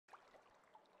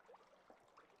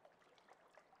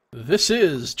This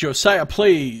is Josiah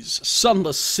Plays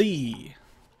Sunless Sea.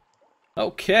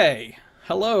 Okay,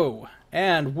 hello,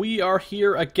 and we are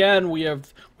here again. We are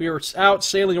out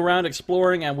sailing around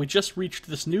exploring, and we just reached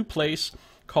this new place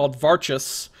called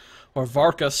Varchus, or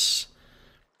Varkas,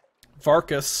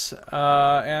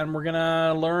 and we're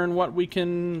gonna learn what we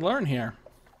can learn here.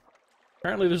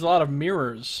 Apparently there's a lot of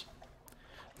mirrors.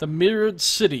 The mirrored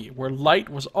city, where light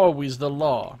was always the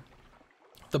law.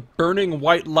 The burning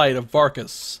white light of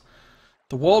Varkas.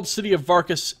 The walled city of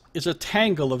Varkas is a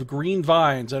tangle of green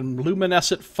vines and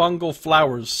luminescent fungal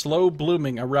flowers slow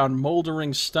blooming around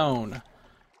moldering stone.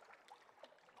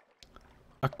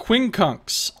 A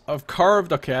quincunx of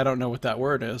carved... Okay, I don't know what that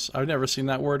word is. I've never seen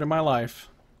that word in my life.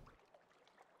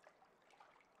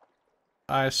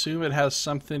 I assume it has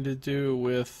something to do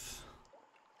with...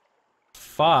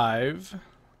 5...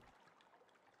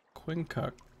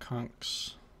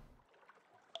 Quincunx.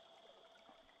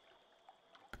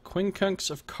 Quincunx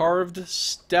of carved,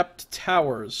 stepped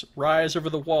towers rise over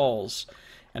the walls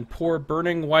and pour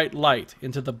burning white light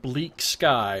into the bleak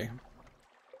sky.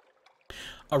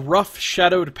 A rough,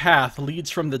 shadowed path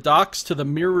leads from the docks to the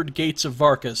mirrored gates of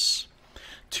Varkas.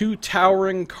 Two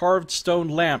towering, carved stone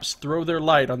lamps throw their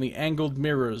light on the angled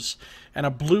mirrors, and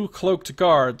a blue-cloaked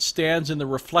guard stands in the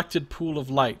reflected pool of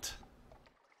light.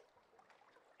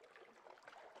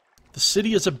 The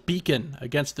city is a beacon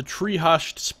against the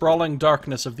tree-hushed, sprawling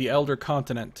darkness of the Elder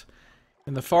Continent.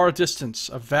 In the far distance,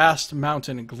 a vast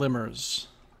mountain glimmers.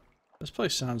 This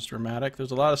place sounds dramatic.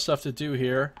 There's a lot of stuff to do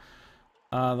here.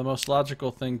 The most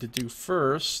logical thing to do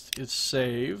first is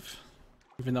save.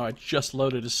 Even though I just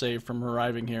loaded a save from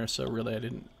arriving here, so really I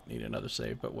didn't need another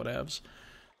save, but whatevs.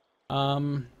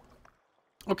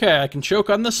 Okay, I can choke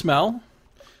on the smell.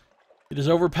 It is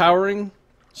overpowering,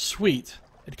 sweet.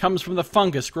 It comes from the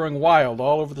fungus growing wild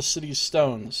all over the city's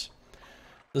stones.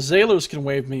 The sailors can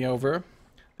wave me over.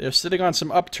 They are sitting on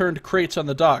some upturned crates on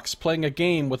the docks, playing a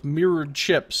game with mirrored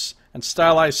chips and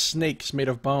stylized snakes made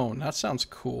of bone. That sounds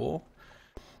cool.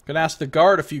 I'm gonna ask the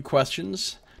guard a few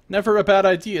questions. Never a bad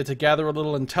idea to gather a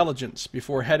little intelligence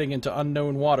before heading into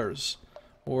unknown waters.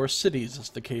 Or cities, as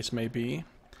the case may be.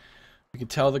 We can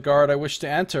tell the guard I wish to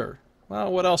enter.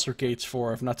 Well, what else are gates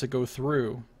for if not to go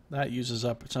through? That uses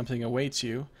up something awaits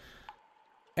you.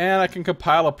 And I can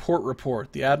compile a port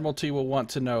report. The Admiralty will want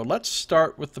to know. Let's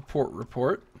start with the port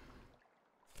report.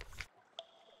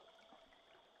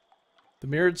 The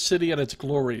mirrored city and its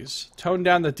glories. Tone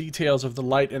down the details of the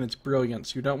light and its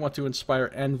brilliance. You don't want to inspire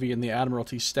envy in the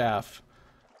Admiralty staff.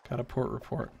 Got a port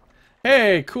report.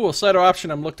 Hey, cool. Slider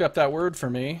option. Looked up that word for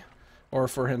me. Or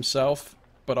for himself.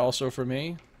 But also for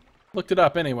me. Looked it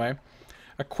up anyway.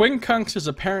 A quincunx is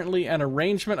apparently an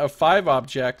arrangement of 5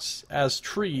 objects as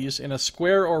trees in a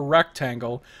square or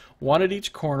rectangle, one at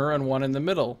each corner and one in the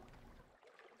middle.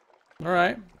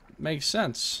 Alright, makes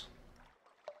sense.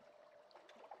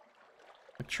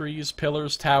 Like trees,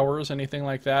 pillars, towers, anything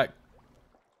like that.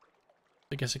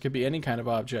 I guess it could be any kind of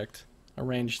object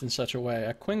arranged in such a way.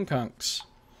 A quincunx.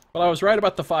 Well, I was right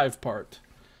about the 5 part.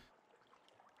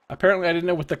 Apparently I didn't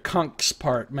know what the kunx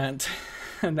part meant.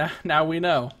 And now we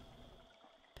know.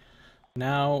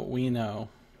 Now we know.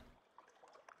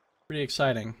 Pretty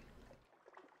exciting.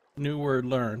 New word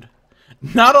learned.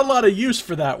 Not a lot of use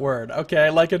for that word, okay?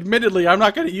 Like, admittedly, I'm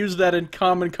not going to use that in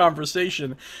common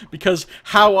conversation, because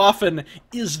how often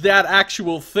is that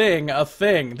actual thing a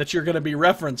thing that you're going to be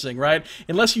referencing, right?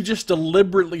 Unless you just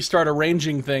deliberately start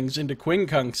arranging things into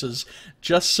quincunxes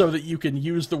just so that you can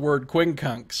use the word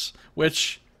quincunx,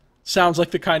 which... sounds like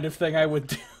the kind of thing I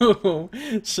would do.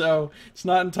 So, it's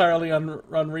not entirely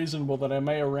unreasonable that I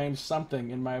may arrange something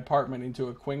in my apartment into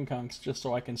a quincunx just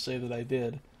so I can say that I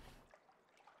did.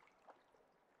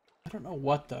 I don't know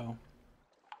what, though.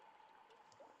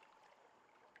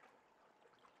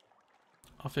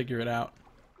 I'll figure it out.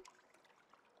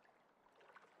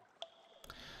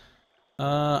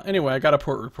 Anyway, I got a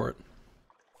port report.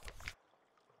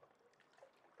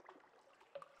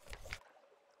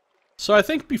 So I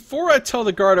think before I tell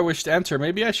the guard I wish to enter,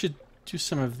 maybe I should do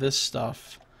some of this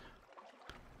stuff.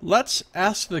 Let's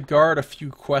ask the guard a few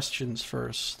questions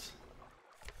first.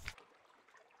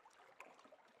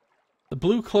 The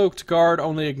blue-cloaked guard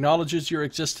only acknowledges your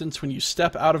existence when you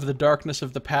step out of the darkness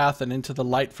of the path and into the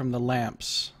light from the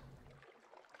lamps.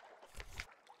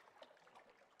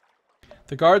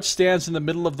 The guard stands in the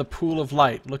middle of the pool of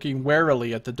light, looking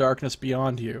warily at the darkness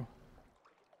beyond you.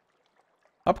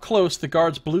 Up close, the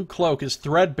guard's blue cloak is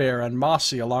threadbare and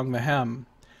mossy along the hem.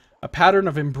 A pattern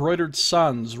of embroidered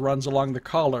suns runs along the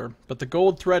collar, but the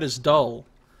gold thread is dull.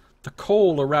 The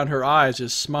kohl around her eyes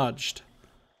is smudged.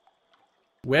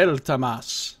 Well,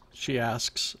 Tamas, she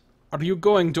asks, Are you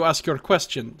going to ask your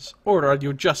questions, or are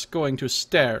you just going to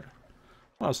stare?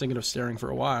 Well, I was thinking of staring for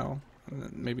a while, and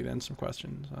then maybe then some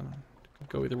questions. I don't know. Could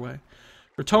go either way.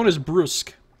 Her tone is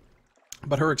brusque,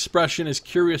 but her expression is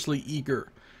curiously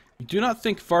eager. You do not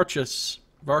think Varkas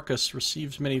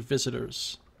receives many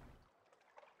visitors.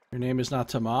 Your name is not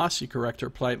Tomas, you correct her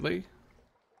politely.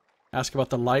 Ask about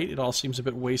the light. It all seems a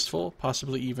bit wasteful,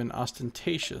 possibly even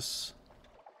ostentatious.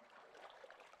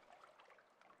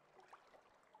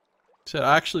 So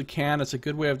I actually can. It's a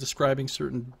good way of describing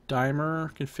certain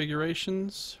dimer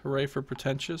configurations. Hooray for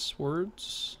pretentious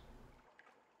words.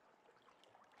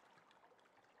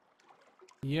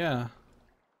 Yeah.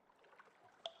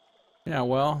 Yeah,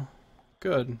 well,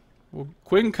 good. Well,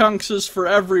 quincunxes for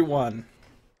everyone.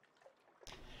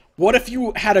 What if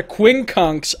you had a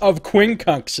quincunx of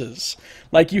quincunxes?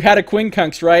 Like, you had a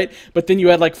quincunx, right? But then you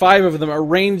had, like, 5 of them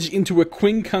arranged into a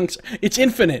quincunx. It's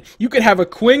infinite. You could have a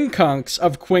quincunx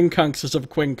of quincunxes of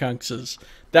quincunxes.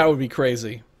 That would be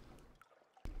crazy.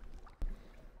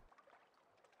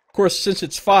 Of course, since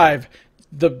it's 5,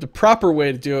 the proper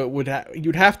way to do it would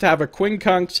you'd have to have a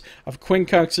quincunx of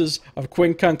quincunxes of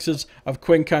quincunxes of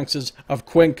quincunxes of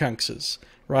quincunxes,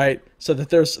 right? So that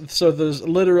there's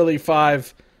literally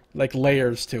 5 like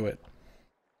layers to it.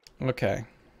 Okay.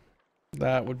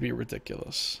 That would be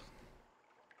ridiculous.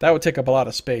 That would take up a lot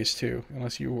of space too,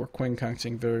 unless you were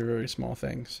quincunxing very, very small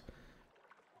things.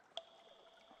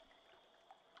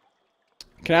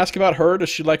 Can I ask about her? Does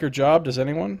she like her job? Does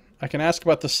anyone? I can ask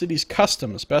about the city's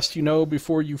customs. Best you know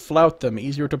before you flout them.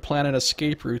 Easier to plan an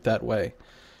escape route that way.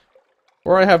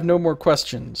 Or I have no more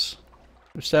questions.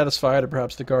 You're satisfied, or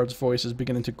perhaps the guard's voice is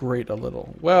beginning to grate a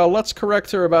little. Well, let's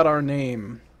correct her about our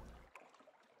name.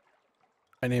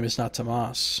 My name is not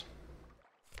Tomas.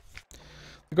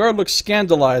 The guard looks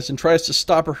scandalized and tries to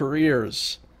stop her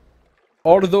ears.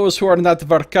 All those who are not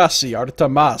Varkasi are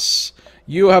Tomas.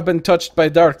 You have been touched by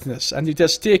darkness, and it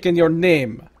has taken your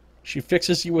name. She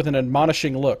fixes you with an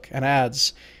admonishing look, and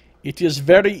adds, It is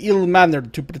very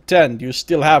ill-mannered to pretend you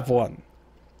still have one.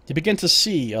 You begin to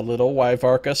see a little why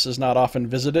Varkas is not often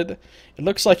visited. It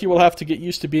looks like you will have to get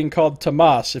used to being called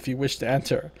Tomas if you wish to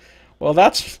enter. Well,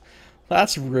 that's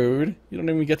rude. You don't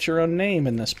even get your own name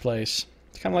in this place.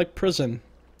 It's kind of like prison.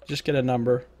 Just get a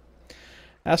number.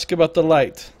 Ask about the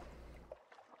light.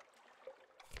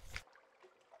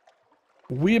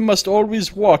 We must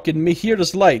always walk in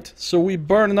Mihir's light, so we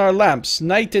burn our lamps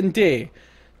night and day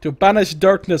to banish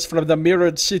darkness from the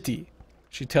mirrored city,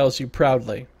 she tells you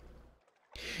proudly.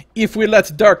 If we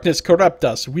let darkness corrupt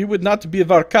us, we would not be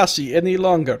Varkasi any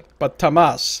longer, but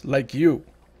Tomas, like you.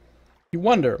 You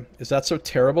wonder, is that so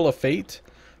terrible a fate?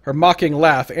 Her mocking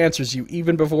laugh answers you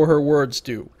even before her words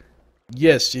do.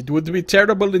 Yes, it would be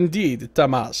terrible indeed,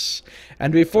 Tomas.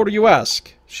 And before you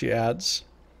ask, she adds,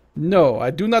 no, I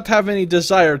do not have any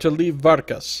desire to leave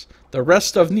Varkas. The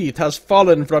rest of Neath has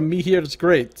fallen from Mihir's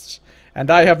greats, and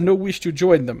I have no wish to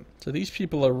join them. So these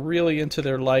people are really into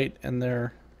their light and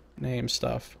their name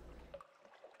stuff.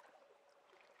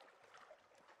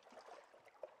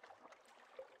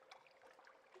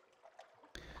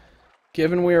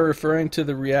 Given we are referring to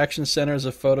the reaction centers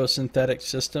of photosynthetic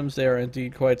systems, they are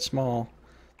indeed quite small.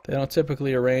 They don't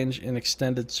typically arrange in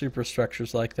extended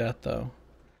superstructures like that, though.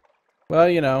 Well,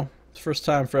 you know, it's first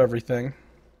time for everything.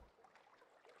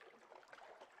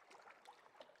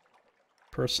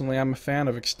 Personally, I'm a fan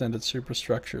of extended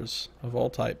superstructures of all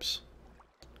types.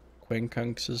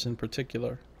 Quincunxes in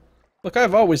particular. Look,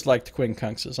 I've always liked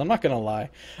quincunxes, I'm not gonna lie.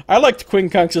 I liked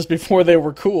quincunxes before they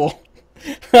were cool.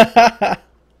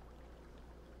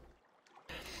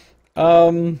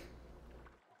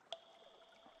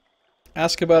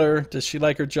 Ask about her. Does she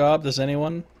like her job? Does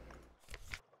anyone?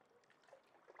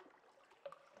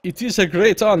 It is a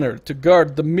great honor to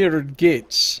guard the mirrored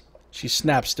gates, she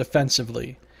snaps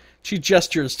defensively. She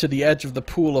gestures to the edge of the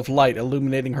pool of light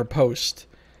illuminating her post.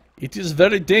 It is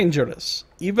very dangerous.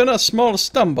 Even a small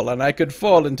stumble and I could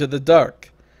fall into the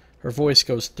dark. Her voice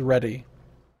goes thready.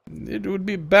 It would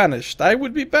be banished. I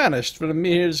would be banished from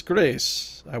Mihir's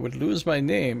grace. I would lose my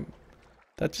name.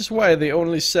 That is why they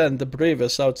only send the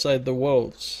bravest outside the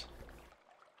walls.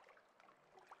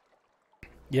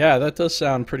 Yeah, that does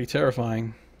sound pretty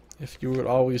terrifying. If you would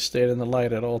always stay in the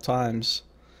light at all times.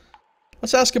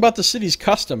 Let's ask about the city's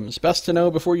customs. Best to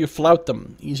know before you flout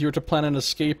them. Easier to plan an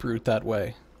escape route that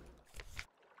way.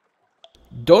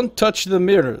 Don't touch the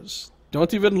mirrors.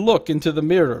 Don't even look into the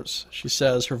mirrors, she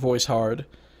says, her voice hard.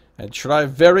 And try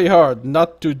very hard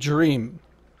not to dream.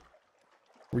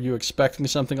 Were you expecting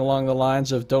something along the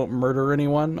lines of don't murder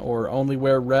anyone or only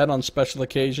wear red on special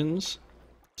occasions?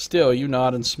 Still, you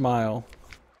nod and smile.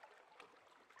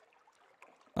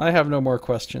 I have no more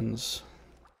questions.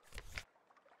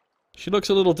 She looks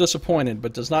a little disappointed,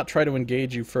 but does not try to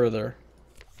engage you further.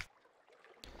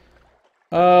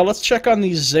 Let's check on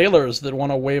these sailors that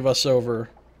want to wave us over,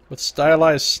 with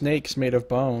stylized snakes made of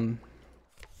bone.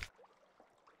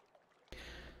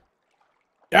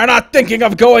 You're not thinking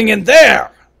of going in there!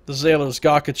 The sailors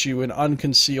gawk at you in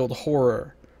unconcealed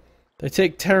horror. They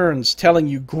take turns telling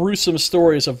you gruesome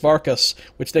stories of Varkas,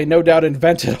 which they no doubt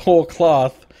invented whole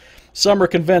cloth. Some are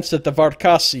convinced that the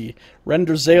Varkasi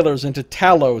render sailors into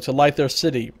tallow to light their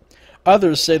city.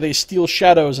 Others say they steal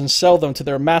shadows and sell them to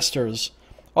their masters.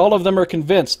 All of them are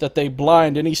convinced that they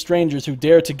blind any strangers who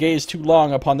dare to gaze too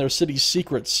long upon their city's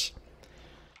secrets.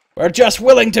 We're just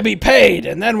willing to be paid,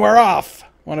 and then we're off,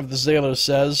 one of the sailors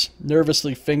says,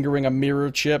 nervously fingering a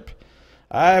mirror chip.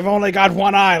 I've only got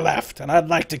one eye left, and I'd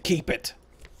like to keep it.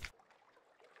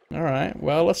 Alright,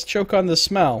 well, let's choke on the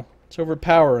smell. It's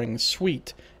overpowering,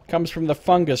 sweet. It comes from the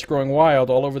fungus growing wild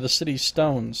all over the city's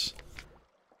stones.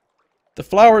 The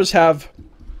flowers have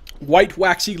white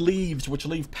waxy leaves which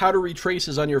leave powdery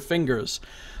traces on your fingers.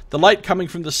 The light coming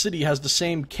from the city has the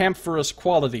same camphorous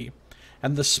quality.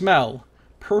 And the smell,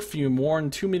 perfume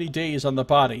worn too many days on the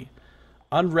body.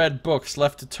 Unread books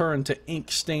left to turn to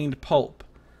ink-stained pulp.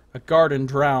 A garden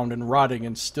drowned and rotting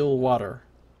in still water.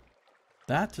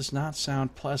 That does not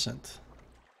sound pleasant.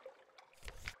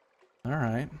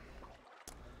 Alright.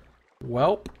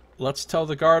 Welp, let's tell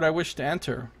the guard I wish to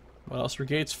enter. What else are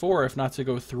gates for if not to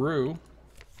go through?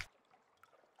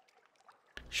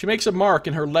 She makes a mark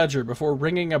in her ledger before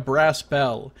ringing a brass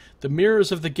bell. The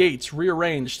mirrors of the gates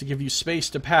rearrange to give you space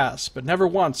to pass, but never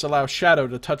once allow shadow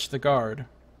to touch the guard.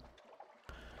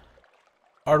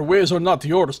 Our ways are not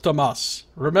yours, Tomas.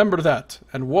 Remember that,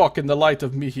 and walk in the light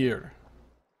of Mihir.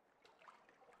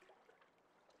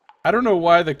 I don't know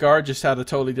why the guard just had a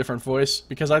totally different voice,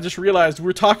 because I just realized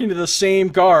we're talking to the same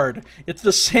guard. It's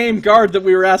the same guard that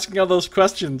we were asking all those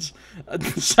questions.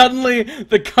 Suddenly,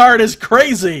 the guard is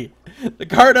crazy! The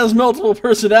guard has multiple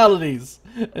personalities,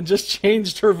 and just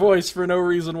changed her voice for no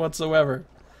reason whatsoever.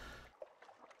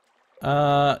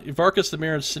 Varkas the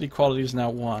Mirrored City quality is now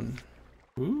 1.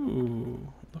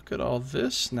 Ooh, look at all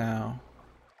this now.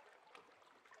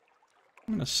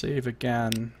 I'm gonna save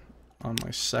again on my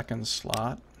second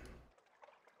slot.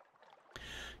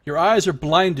 Your eyes are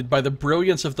blinded by the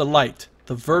brilliance of the light.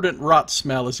 The verdant rot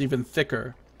smell is even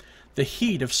thicker. The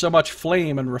heat of so much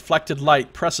flame and reflected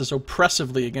light presses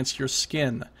oppressively against your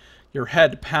skin. Your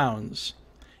head pounds.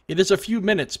 It is a few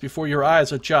minutes before your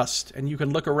eyes adjust, and you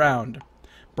can look around.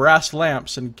 Brass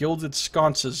lamps and gilded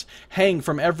sconces hang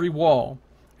from every wall,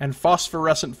 and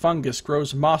phosphorescent fungus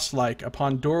grows moss-like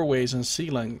upon doorways and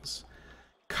ceilings.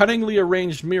 Cunningly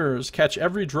arranged mirrors catch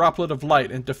every droplet of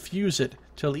light and diffuse it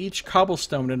till each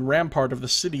cobblestone and rampart of the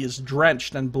city is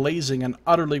drenched and blazing and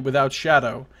utterly without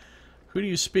shadow. Who do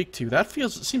you speak to? That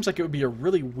seems like it would be a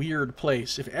really weird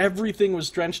place. If everything was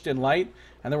drenched in light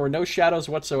and there were no shadows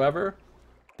whatsoever,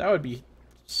 that would be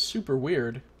super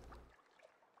weird.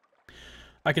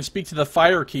 I can speak to the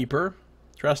firekeeper,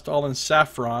 dressed all in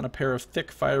saffron. A pair of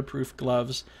thick fireproof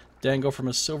gloves dangle from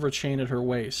a silver chain at her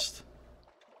waist.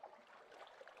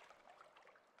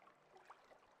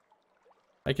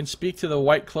 I can speak to the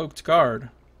white-cloaked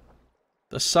guard.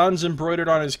 The suns embroidered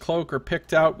on his cloak are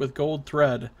picked out with gold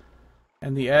thread,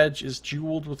 and the edge is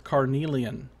jeweled with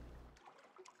carnelian.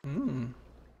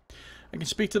 I can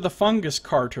speak to the fungus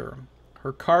carter.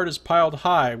 Her cart is piled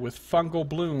high with fungal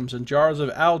blooms and jars of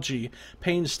algae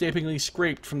painstakingly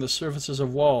scraped from the surfaces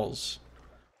of walls.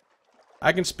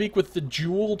 I can speak with the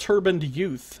jewel-turbaned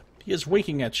youth. He is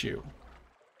winking at you.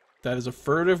 That is a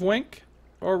furtive wink?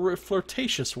 Or a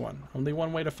flirtatious one? Only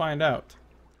one way to find out.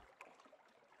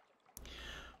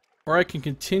 Or I can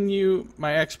continue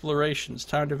my explorations.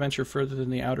 Time to venture further than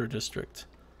the outer district.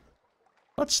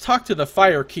 Let's talk to the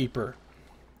firekeeper.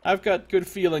 I've got good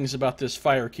feelings about this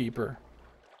firekeeper.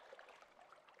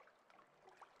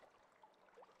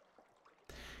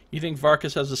 You think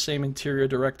Varkas has the same interior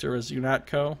director as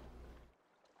UNATCO?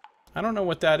 I don't know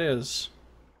what that is.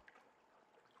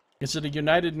 Is it a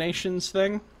United Nations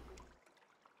thing?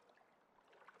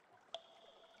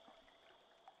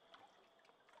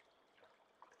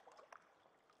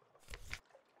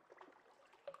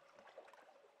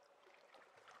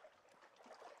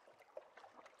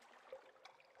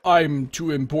 I'm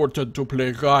too important to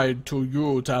play guide to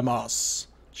you, Tamas,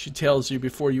 she tells you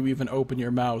before you even open your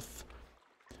mouth.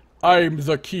 I'm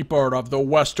the keeper of the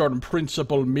Western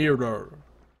Principal Mirror.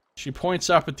 She points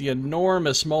up at the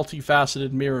enormous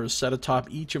multifaceted mirrors set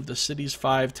atop each of the city's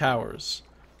 5 towers.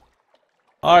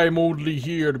 I'm only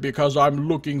here because I'm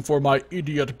looking for my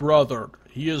idiot brother.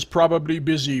 He is probably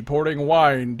busy pouring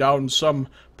wine down some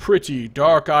pretty,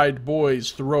 dark-eyed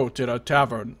boy's throat in a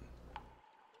tavern.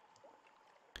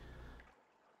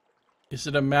 Is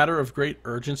it a matter of great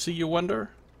urgency, you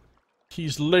wonder?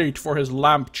 He's late for his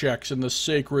lamp checks in the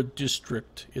sacred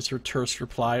district, is her terse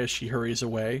reply as she hurries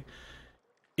away.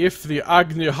 If the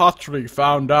Agnihotri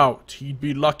found out, he'd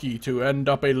be lucky to end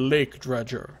up a lake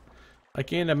dredger. I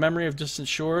gained a memory of distant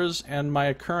shores, and my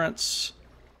occurrence,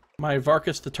 my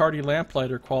Varkas the Tardy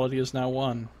Lamplighter quality is now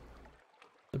 1.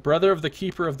 The brother of the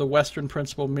keeper of the Western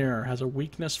Principal Mirror has a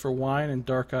weakness for wine and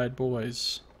dark-eyed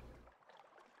boys.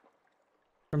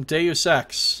 From Deus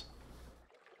Ex.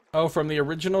 Oh, from the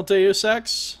original Deus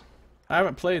Ex? I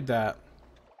haven't played that.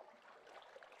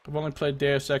 I've only played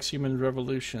Deus Ex Human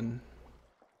Revolution.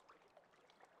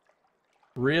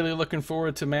 Really looking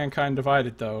forward to Mankind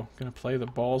Divided, though. Gonna play the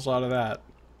balls out of that.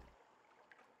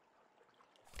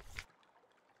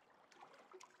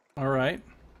 Alright.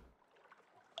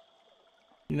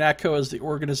 UNATCO is the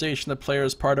organization the player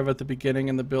is part of at the beginning,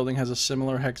 and the building has a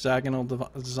similar hexagonal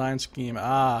design scheme.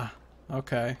 Ah,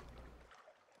 okay.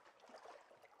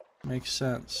 Makes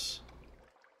sense.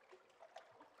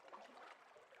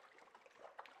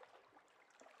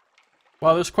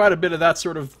 Well, there's quite a bit of that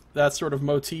sort of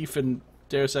motif in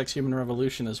Deus Ex Human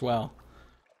Revolution as well.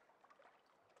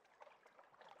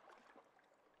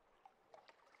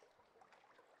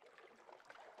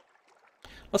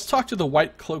 Let's talk to the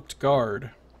white-cloaked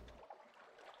guard.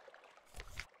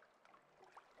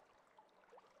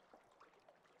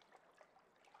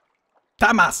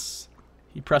 Tamas!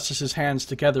 He presses his hands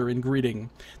together in greeting,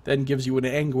 then gives you an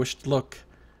anguished look.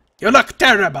 You look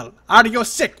terrible! Are you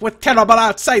sick with terrible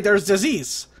outsider's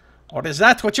disease? Or is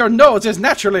that what your nose is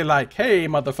naturally like? Hey,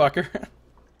 motherfucker.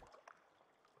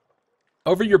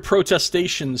 Over your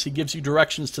protestations, he gives you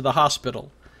directions to the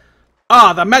hospital.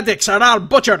 Ah, the medics are all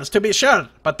butchers, to be sure,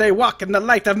 but they walk in the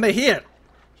light of Mehir,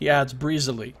 he adds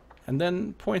breezily, and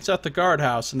then points out the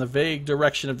guardhouse in the vague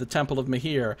direction of the Temple of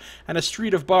Mehir, and a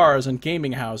street of bars and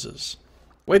gaming houses.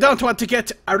 We don't want to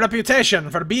get a reputation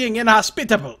for being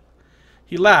inhospitable.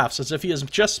 He laughs as if he has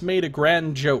just made a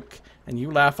grand joke, and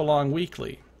you laugh along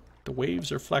weakly. The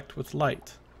waves are flecked with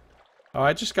light. Oh,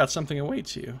 I just got something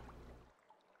awaits you.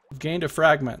 You've gained a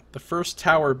fragment. The first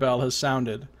tower bell has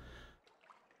sounded.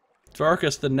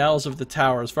 Varkas, the knells of the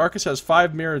towers. Varkas has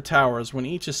 5 mirrored towers. When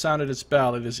each has sounded its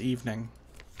bell, it is evening.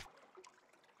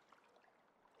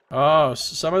 Oh,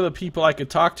 some of the people I could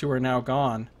talk to are now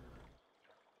gone.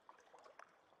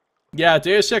 Yeah,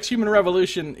 Deus Ex Human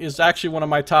Revolution is actually one of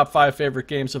my top 5 favorite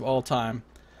games of all time.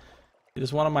 It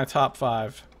is one of my top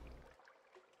 5.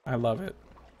 I love it.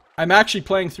 I'm actually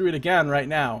playing through it again right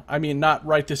now. I mean, not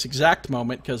right this exact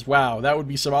moment, because wow, that would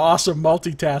be some awesome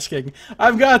multitasking.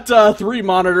 I've got 3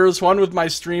 monitors, one with my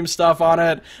stream stuff on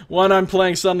it, one I'm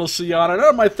playing Sunless Sea on it, and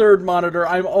on my 3rd monitor,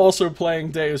 I'm also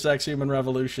playing Deus Ex Human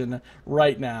Revolution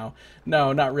right now.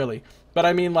 No, not really. But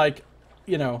I mean, like,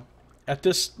 you know, at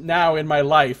this now in my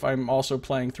life, I'm also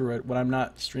playing through it when I'm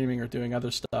not streaming or doing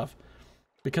other stuff.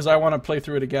 Because I want to play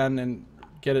through it again and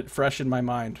get it fresh in my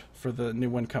mind for the new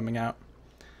one coming out.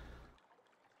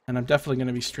 And I'm definitely going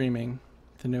to be streaming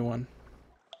the new one.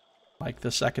 Like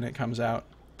the second it comes out.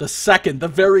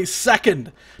 The very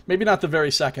second! Maybe not the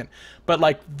very second, but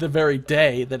like the very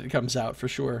day that it comes out for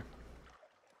sure.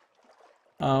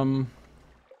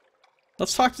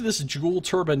 Let's talk to this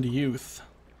jewel-turbaned youth.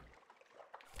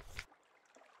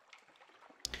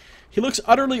 He looks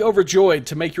utterly overjoyed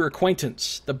to make your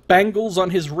acquaintance, the bangles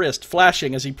on his wrist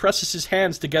flashing as he presses his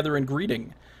hands together in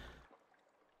greeting.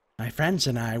 My friends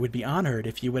and I would be honored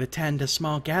if you would attend a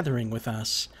small gathering with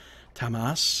us,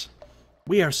 Tamas.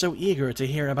 We are so eager to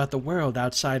hear about the world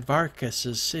outside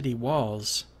Varkas' city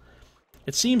walls.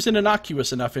 It seems an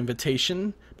innocuous enough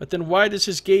invitation, but then why does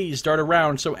his gaze dart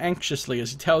around so anxiously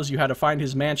as he tells you how to find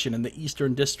his mansion in the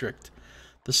Eastern District?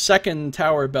 The 2nd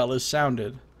tower bell is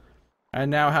sounded. I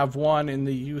now have 1 in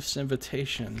the youth's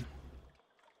invitation.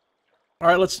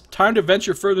 Alright, time to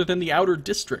venture further than the outer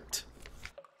district.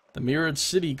 The mirrored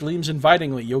city gleams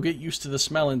invitingly. You'll get used to the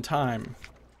smell in time.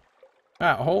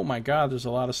 Ah, oh my god, there's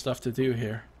a lot of stuff to do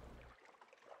here.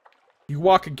 You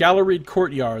walk galleried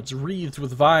courtyards wreathed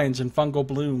with vines and fungal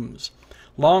blooms.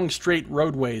 Long straight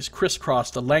roadways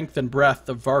crisscross the length and breadth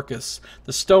of Varkas,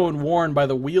 the stone worn by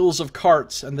the wheels of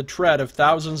carts and the tread of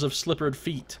thousands of slippered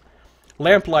feet.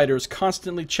 Lamplighters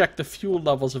constantly check the fuel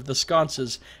levels of the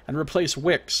sconces and replace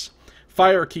wicks.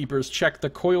 Firekeepers check the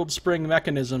coiled spring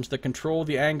mechanisms that control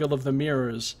the angle of the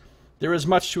mirrors. There is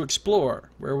much to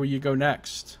explore. Where will you go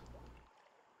next?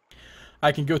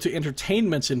 I can go to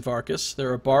entertainments in Varkas.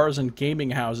 There are bars and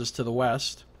gaming houses to the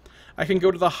west. I can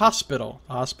go to the hospital.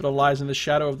 The hospital lies in the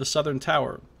shadow of the southern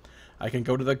tower. I can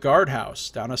go to the guardhouse.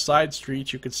 Down a side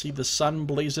street, you can see the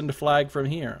sun-blazoned flag from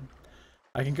here.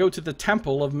 I can go to the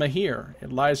Temple of Mahir.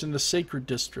 It lies in the Sacred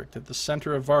District at the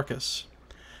center of Varkas.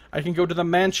 I can go to the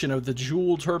Mansion of the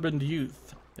Jewel-Turbaned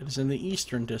Youth. It is in the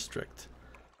Eastern District.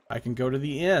 I can go to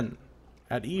the inn.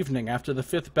 At evening, after the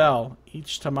 5th bell,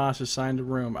 each Tamas is assigned a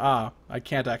room. Ah, I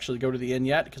can't actually go to the inn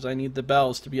yet because I need the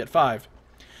bells to be at 5.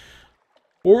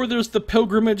 Or there's the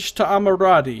pilgrimage to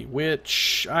Amaradi,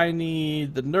 which I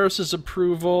need the nurse's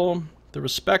approval, the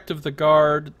respect of the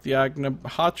guard, the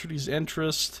Agnahatri's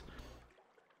interest,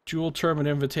 jewel term and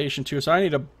invitation to. So I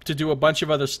need to do a bunch of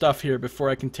other stuff here before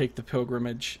I can take the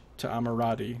pilgrimage to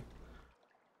Amaradi.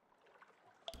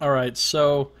 Alright,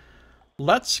 so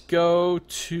let's go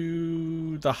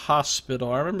to the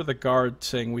hospital. I remember the guard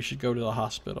saying we should go to the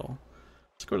hospital.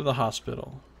 Let's go to the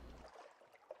hospital.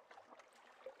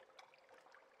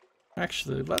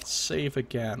 Actually, let's save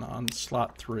again on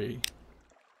slot 3.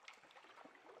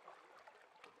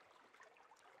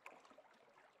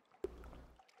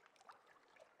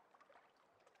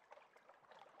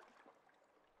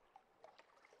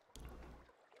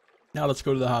 Now let's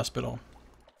go to the hospital.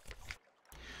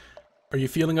 Are you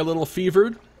feeling a little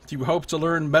fevered? Do you hope to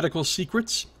learn medical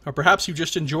secrets? Or perhaps you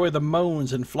just enjoy the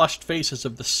moans and flushed faces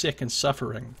of the sick and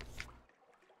suffering?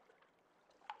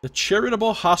 The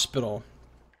Charitable Hospital.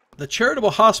 The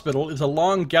Charitable Hospital is a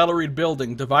long galleried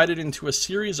building divided into a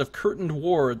series of curtained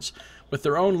wards with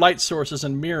their own light sources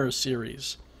and mirror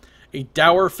series. A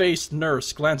dour-faced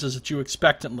nurse glances at you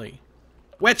expectantly.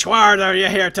 Which ward are you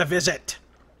here to visit?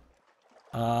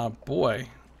 Boy.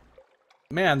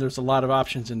 Man, there's a lot of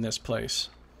options in this place.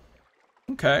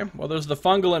 Okay, well there's the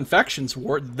fungal infections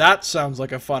ward. That sounds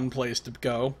like a fun place to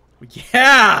go.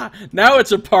 Yeah! Now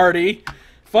it's a party!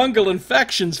 Fungal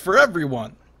infections for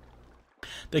everyone!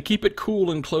 They keep it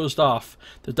cool and closed off.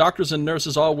 The doctors and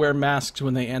nurses all wear masks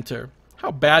when they enter.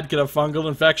 How bad could a fungal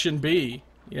infection be?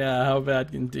 Yeah, how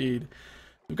bad indeed.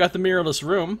 We've got the mirrorless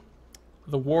room.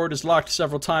 The ward is locked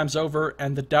several times over,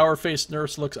 and the dour-faced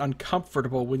nurse looks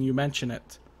uncomfortable when you mention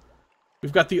it.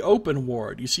 We've got the open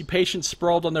ward. You see patients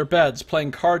sprawled on their beds,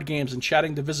 playing card games and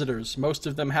chatting to visitors. Most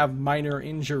of them have minor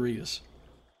injuries.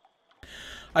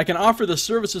 I can offer the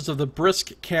services of the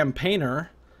brisk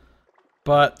campaigner,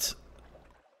 but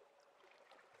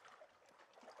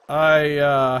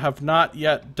I have not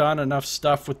yet done enough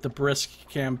stuff with the brisk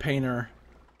campaigner.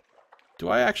 Do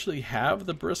I actually have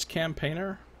the brisk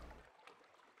campaigner?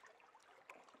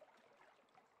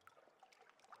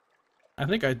 I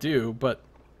think I do, but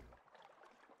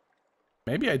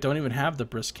maybe I don't even have the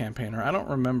brisk campaigner. I don't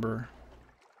remember.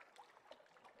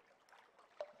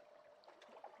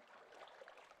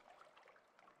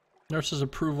 Nurse's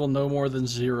approval no more than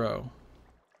 0.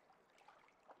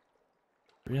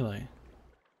 Really?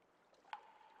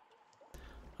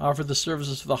 Offer the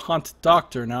services of the haunted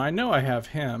doctor. Now I know I have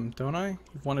him, don't I?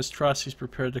 You've won his trust, he's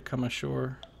prepared to come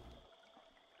ashore.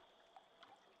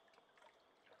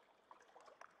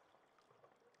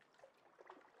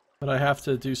 But I have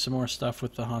to do some more stuff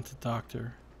with the haunted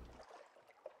doctor.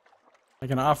 I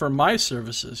can offer my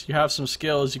services. You have some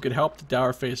skills. You could help the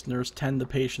dour-faced nurse tend the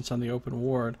patients on the open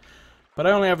ward. But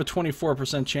I only have a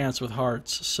 24% chance with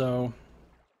hearts, so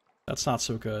that's not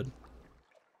so good.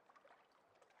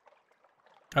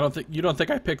 You don't think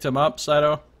I picked him up,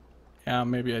 Saito? Yeah,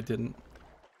 maybe I didn't.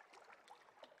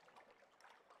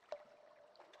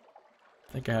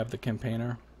 I think I have the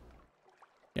campaigner.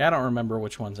 Yeah, I don't remember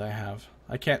which ones I have.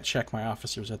 I can't check my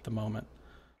officers at the moment.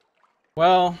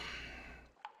 Well,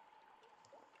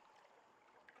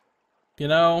 you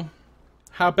know,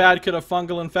 how bad could a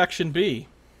fungal infection be?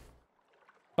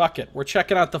 Fuck it, we're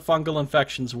checking out the fungal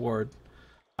infections ward.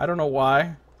 I don't know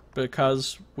why,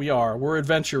 because we are. We're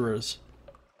adventurers.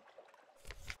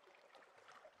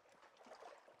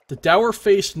 The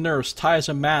dour-faced nurse ties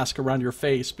a mask around your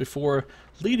face before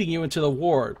leading you into the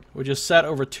ward, which is set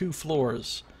over 2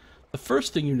 floors. The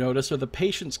first thing you notice are the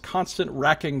patient's constant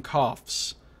racking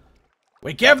coughs.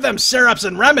 We give them syrups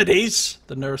and remedies,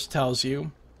 the nurse tells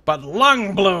you, but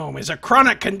lung bloom is a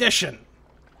chronic condition.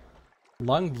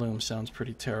 Lung bloom sounds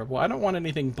pretty terrible. I don't want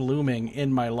anything blooming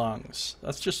in my lungs.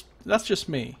 That's just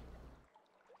me.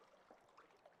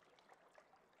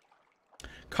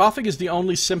 Coughing is the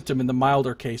only symptom in the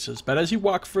milder cases, but as you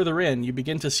walk further in, you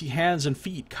begin to see hands and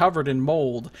feet covered in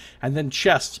mold, and then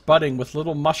chests budding with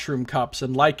little mushroom cups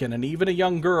and lichen, and even a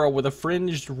young girl with a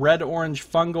fringed red-orange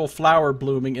fungal flower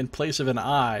blooming in place of an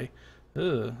eye.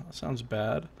 Ugh, that sounds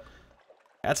bad.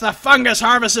 That's the fungus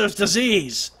harvester's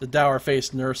disease, the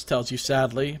dour-faced nurse tells you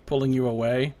sadly, pulling you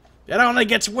away. It only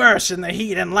gets worse in the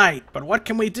heat and light, but what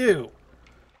can we do?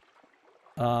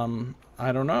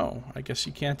 I don't know. I guess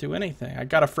you can't do anything. I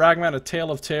got a fragment, a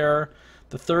tale of terror.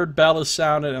 The third bell is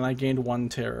sounded, and I gained 1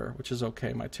 terror, which is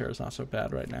okay. My terror's not so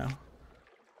bad right now.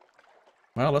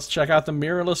 Well, let's check out the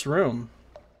mirrorless room.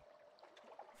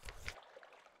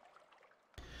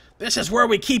 This is where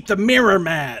we keep the mirror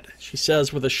mad, she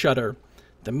says with a shudder.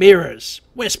 The mirrors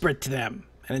whispered to them,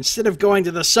 and instead of going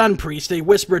to the sun priest, they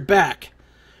whispered back.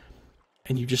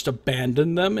 And you just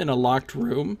abandon them in a locked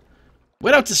room? We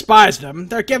don't despise them.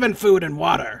 They're given food and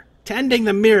water. Tending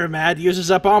the mirror mad uses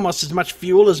up almost as much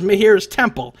fuel as Mihir's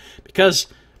temple, because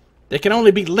they can only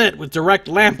be lit with direct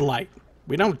lamplight.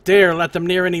 We don't dare let them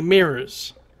near any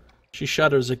mirrors. She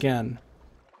shudders again.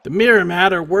 The mirror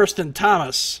mad are worse than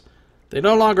Thomas. They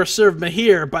no longer serve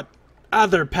Mihir, but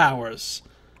other powers.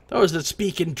 Those that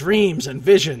speak in dreams and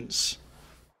visions.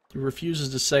 He refuses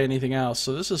to say anything else,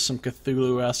 so this is some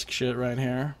Cthulhu-esque shit right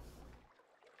here.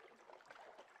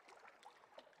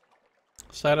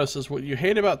 Saito says, what you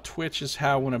hate about Twitch is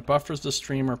how when it buffers the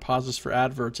stream or pauses for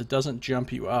adverts, it doesn't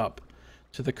jump you up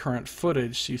to the current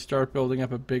footage, so you start building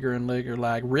up a bigger and bigger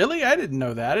lag. Really? I didn't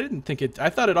know that. I didn't think it... I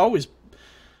thought it always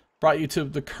brought you to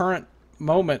the current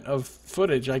moment of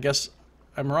footage. I guess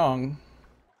I'm wrong.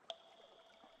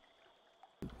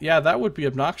 Yeah, that would be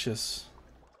obnoxious.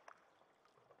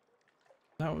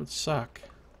 That would suck.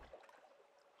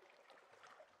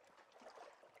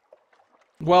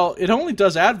 Well, it only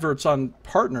does adverts on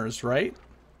partners, right?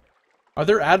 Are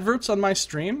there adverts on my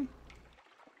stream?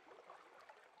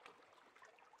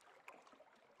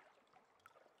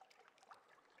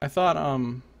 I thought,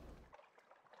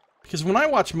 because when I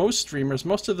watch most streamers,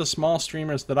 most of the small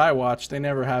streamers that I watch, they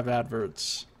never have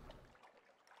adverts.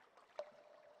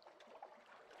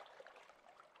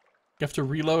 You have to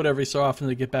reload every so often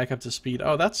to get back up to speed.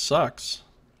 Oh, that sucks.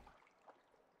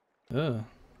 Ugh.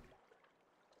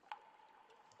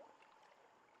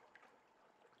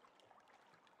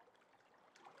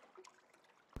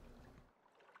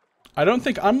 I don't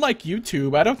think, unlike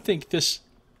YouTube, I don't think this...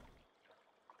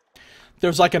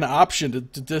 There's like an option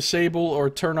to disable or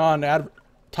turn on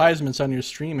advertisements on your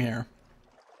stream here.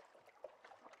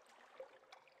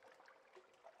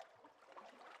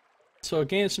 So I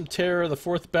gained some terror, the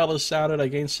 4th bell is sounded, I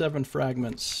gained 7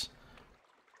 fragments.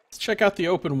 Let's check out the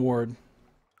open ward.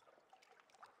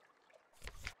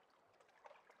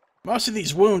 Most of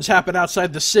these wounds happen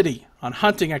outside the city, on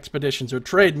hunting expeditions or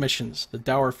trade missions, the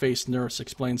dour-faced nurse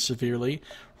explains severely,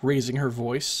 raising her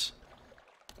voice.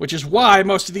 Which is why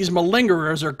most of these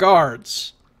malingerers are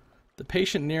guards. The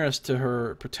patient nearest to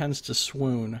her pretends to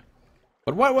swoon.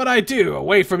 But what would I do,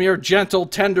 away from your gentle,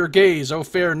 tender gaze, O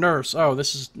fair nurse? Oh,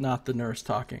 this is not the nurse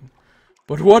talking.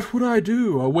 But what would I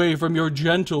do, away from your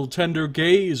gentle, tender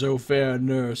gaze, O fair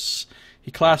nurse? He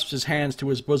clasps his hands to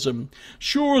his bosom.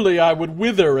 Surely I would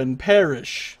wither and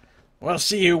perish. We'll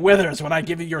see who withers when I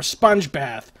give you your sponge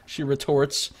bath, she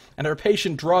retorts, and her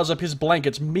patient draws up his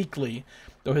blankets meekly,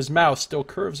 though his mouth still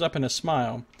curves up in a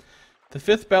smile. The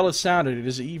 5th bell is sounded. It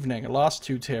is evening. I lost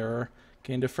 2 terror.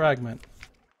 Gained a fragment.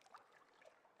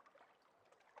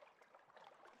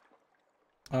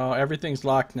 Oh, everything's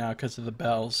locked now because of the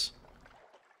bells.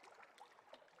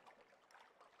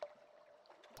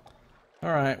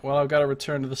 Alright, well, I've got to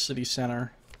return to the city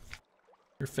center.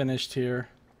 You're finished here.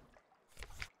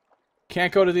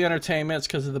 Can't go to the entertainments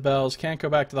because of the bells. Can't go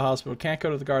back to the hospital. Can't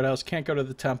go to the guardhouse. Can't go to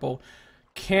the temple.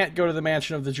 Can't go to the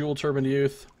mansion of the jewel-turbaned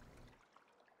youth.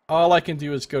 All I can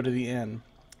do is go to the inn.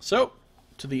 So,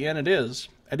 to the inn it is.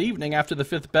 At evening, after the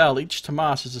 5th bell, each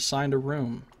Tomas is assigned a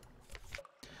room.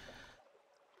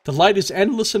 The light is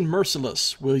endless and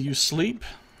merciless. Will you sleep?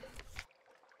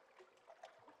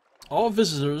 All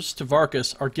visitors to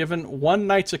Varkas are given 1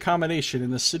 night's accommodation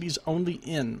in the city's only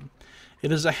inn.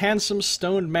 It is a handsome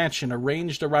stone mansion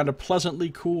arranged around a pleasantly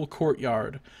cool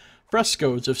courtyard.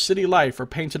 Frescoes of city life are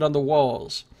painted on the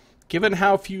walls. Given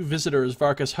how few visitors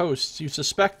Varkas hosts, you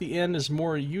suspect the inn is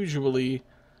more usually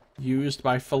used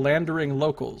by philandering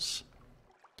locals.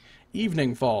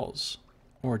 Evening falls.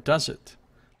 Or does it?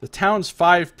 The town's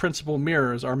 5 principal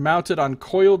mirrors are mounted on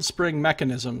coiled spring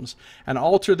mechanisms and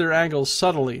alter their angles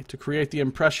subtly to create the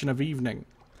impression of evening.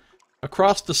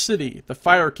 Across the city, the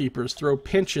firekeepers throw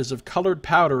pinches of colored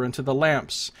powder into the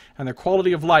lamps, and the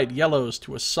quality of light yellows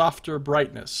to a softer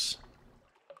brightness.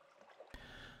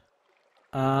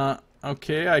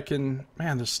 Okay, I can...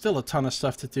 Man, there's still a ton of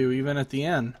stuff to do, even at the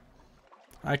end.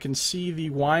 I can see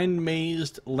the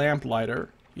wine-mazed lamplighter.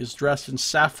 He is dressed in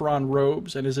saffron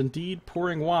robes and is indeed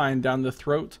pouring wine down the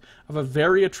throat of a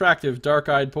very attractive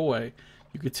dark-eyed boy,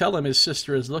 You could tell him his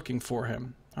sister is looking for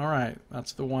him. Alright,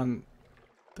 that's the one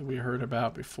that we heard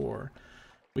about before.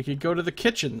 We could go to the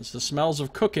kitchens. The smells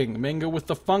of cooking mingle with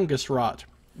the fungus rot.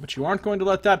 But you aren't going to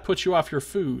let that put you off your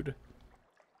food.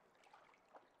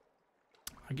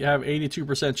 I have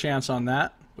 82% chance on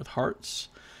that, with hearts.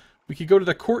 We could go to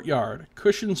the courtyard.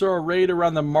 Cushions are arrayed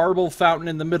around the marble fountain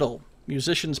in the middle.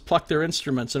 Musicians pluck their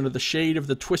instruments under the shade of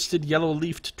the twisted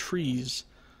yellow-leafed trees.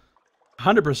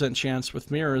 100% chance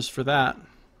with mirrors for that.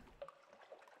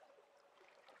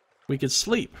 We could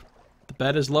sleep. The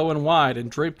bed is low and wide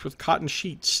and draped with cotton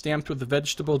sheets stamped with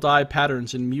vegetable dye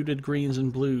patterns in muted greens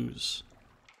and blues.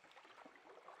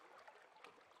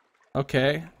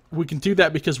 Okay, we can do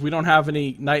that because we don't have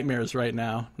any nightmares right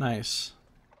now. Nice.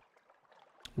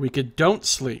 We could don't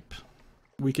sleep.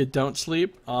 We could don't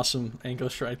sleep. Awesome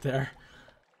English right there.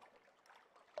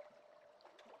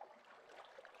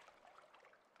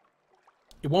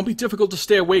 It won't be difficult to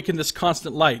stay awake in this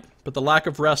constant light, but the lack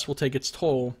of rest will take its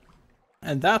toll.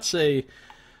 And that's a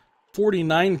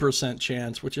 49%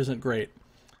 chance, which isn't great.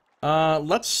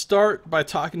 Let's start by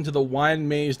talking to the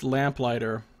wine-mazed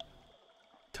lamplighter.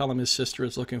 Tell him his sister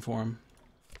is looking for him.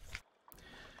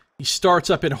 He starts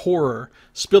up in horror,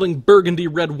 spilling burgundy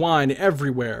red wine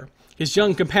everywhere. His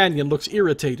young companion looks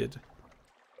irritated.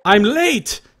 "I'm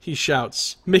late!" he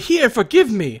shouts. "Mihir,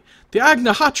 forgive me! The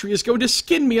Agnahatri is going to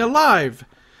skin me alive!"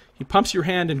 He pumps your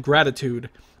hand in gratitude.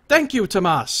 "Thank you,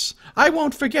 Tomas! I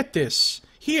won't forget this!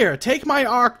 Here, take my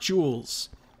arc jewels!"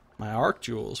 My arc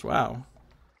jewels, wow.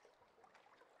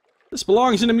 "This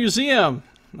belongs in a museum!"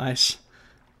 Nice.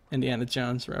 Indiana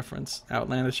Jones reference.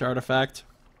 Outlandish artifact.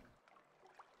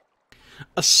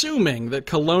 Assuming that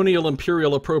colonial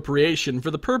imperial appropriation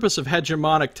for the purpose of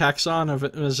hegemonic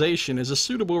taxonomization is a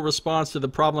suitable response to the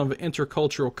problem of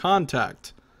intercultural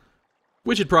contact,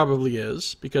 which it probably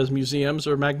is, because museums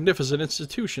are magnificent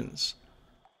institutions.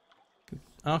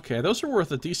 Okay, those are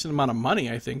worth a decent amount of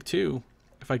money, I think, too,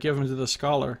 if I give them to the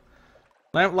scholar.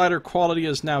 Lamplighter quality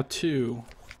is now 2.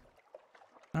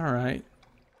 Alright.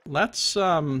 Let's,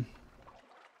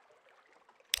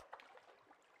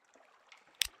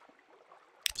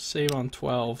 save on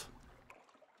 12.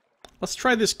 Let's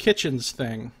try this kitchens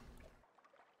thing.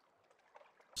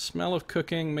 Smell of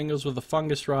cooking mingles with the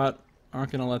fungus rot.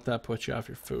 Aren't gonna let that put you off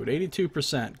your food.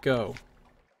 82%. Go.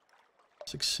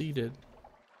 Succeeded.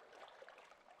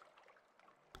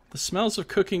 The smells of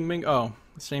cooking oh,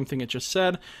 the same thing it just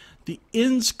said. The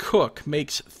inn's cook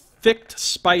makes thick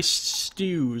spiced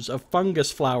stews of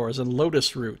fungus flowers and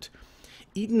lotus root,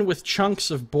 eaten with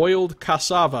chunks of boiled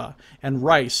cassava and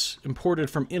rice imported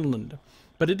from inland.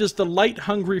 But it is the light,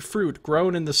 hungry fruit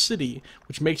grown in the city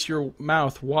which makes your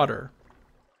mouth water.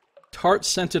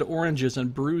 Tart-scented oranges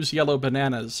and bruised yellow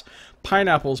bananas,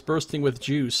 pineapples bursting with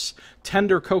juice,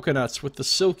 tender coconuts with the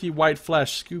silky white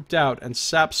flesh scooped out and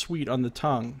sap sweet on the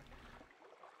tongue.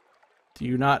 Do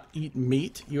you not eat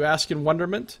meat, you ask in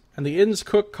wonderment? And the inn's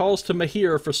cook calls to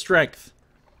Mihir for strength.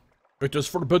 "It is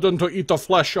forbidden to eat the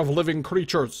flesh of living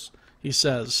creatures," he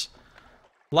says.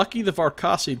 Lucky the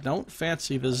Varkasi don't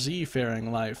fancy the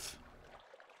Z-faring life.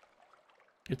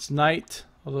 It's night,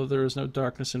 although there is no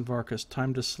darkness in Varkas.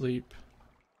 Time to sleep.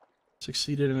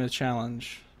 Succeeded in a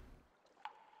challenge.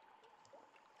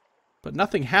 But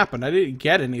nothing happened. I didn't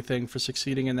get anything for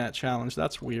succeeding in that challenge.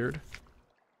 That's weird.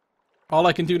 All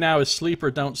I can do now is sleep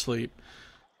or don't sleep.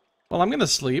 Well, I'm gonna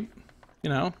sleep. You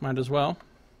know, might as well.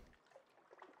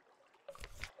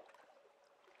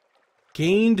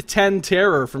 Gained 10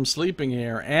 terror from sleeping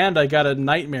here, and I got a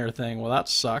nightmare thing. Well, that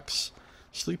sucks.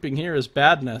 Sleeping here is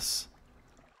badness.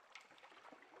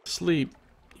 Sleep.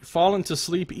 You fall into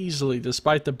sleep easily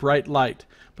despite the bright light,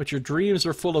 but your dreams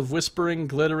are full of whispering,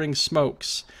 glittering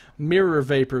smokes, mirror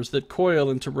vapors that coil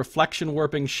into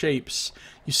reflection-warping shapes.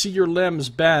 You see your limbs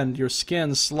bend, your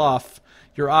skin slough,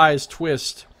 your eyes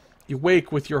twist. You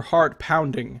wake with your heart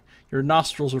pounding. Your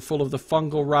nostrils are full of the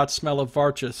fungal rot smell of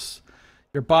Varchis.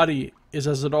 Your body is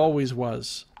as it always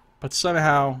was, but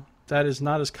somehow that is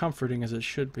not as comforting as it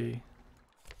should be.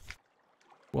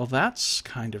 Well, that's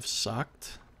kind of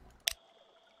sucked.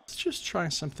 Let's just try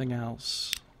something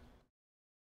else.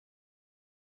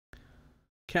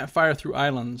 Can't fire through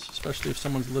islands, especially if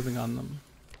someone's living on them.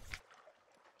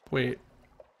 Wait.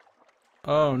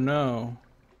 Oh no.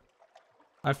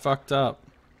 I fucked up.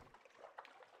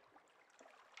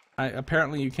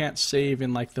 Apparently you can't save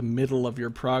in like the middle of your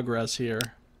progress here.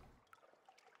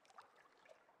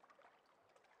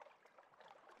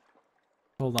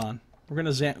 Hold on. We're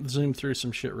gonna zoom through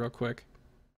some shit real quick.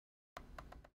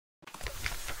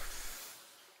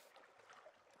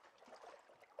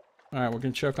 Alright, we're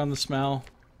gonna choke on the smell.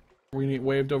 We're gonna get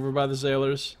waved over by the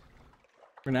sailors.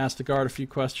 We're gonna ask the guard a few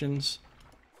questions.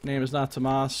 Name is not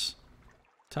Tomas.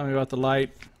 Tell me about the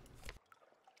light.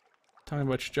 Tell me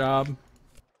about your job.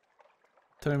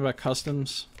 Tell me about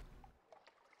customs.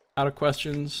 Out of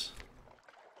questions.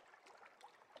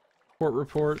 Court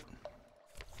report.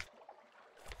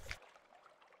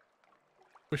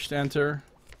 Wish to enter.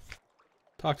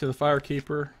 Talk to the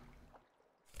firekeeper.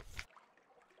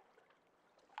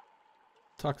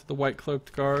 Talk to the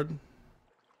white-cloaked guard.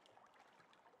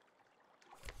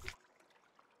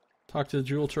 Talk to the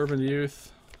jewel-turbaned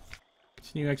youth.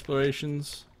 Continue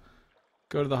explorations.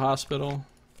 Go to the hospital.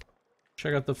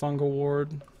 Check out the fungal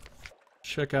ward.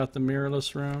 Check out the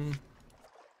mirrorless room.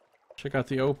 Check out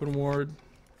the open ward.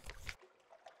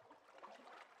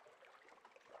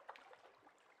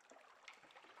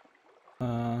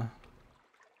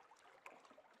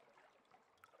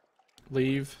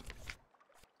 Leave.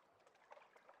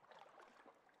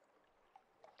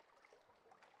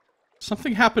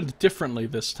 Something happened differently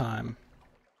this time.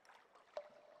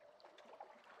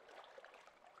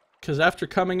 Because after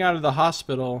coming out of the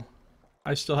hospital,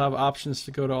 I still have options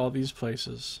to go to all these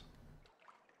places.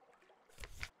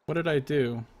 What did I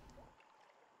do?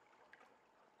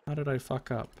 How did I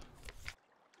fuck up?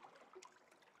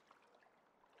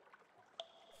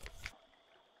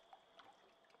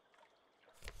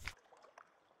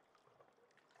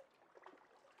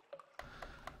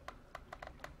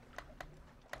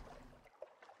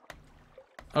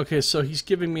 Okay, so he's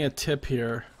giving me a tip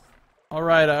here.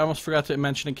 Alright, I almost forgot to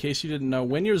mention in case you didn't know.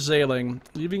 When you're sailing,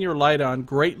 leaving your light on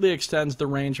greatly extends the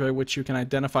range by which you can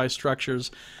identify structures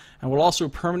and will also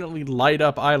permanently light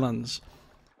up islands.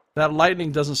 That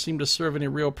lightning doesn't seem to serve any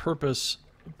real purpose,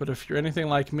 but if you're anything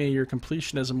like me, your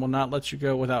completionism will not let you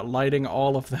go without lighting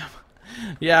all of them.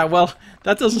 Yeah, well,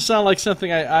 that doesn't sound like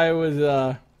something I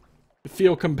would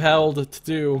feel compelled to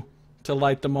do, to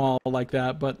light them all like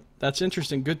that, but that's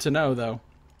interesting. Good to know, though.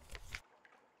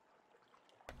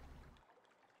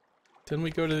 Then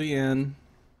we go to the inn.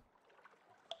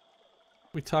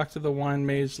 We talk to the wine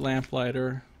maid's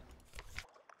lamplighter.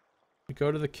 We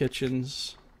go to the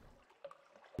kitchens.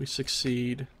 We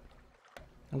succeed.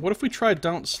 And what if we try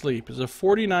don't sleep? There's a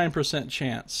 49%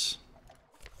 chance.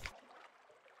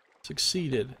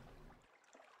 Succeeded.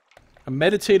 A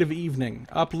meditative evening.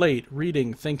 Up late,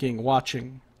 reading, thinking,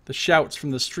 watching. The shouts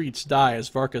from the streets die as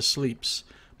Varka sleeps.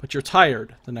 But you're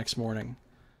tired the next morning.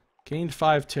 Gained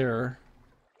 5 terror.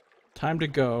 Time to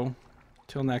go.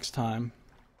 Till next time.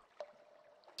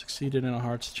 Succeeded in a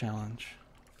heart's challenge.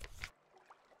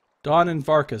 Dawn in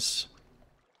Varkas.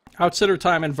 Outsider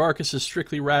time in Varkas is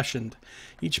strictly rationed.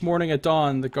 Each morning at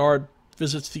dawn, the guard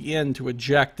visits the inn to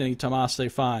eject any Tomas they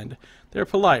find. They're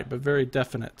polite, but very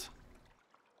definite.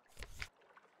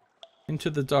 Into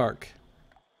the dark.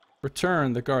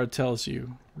 Return, the guard tells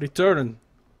you. Return,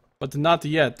 but not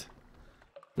yet.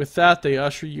 With that, they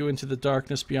usher you into the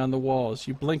darkness beyond the walls.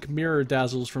 You blink, mirror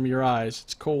dazzles from your eyes.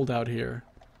 It's cold out here.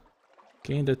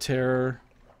 Gained a terror.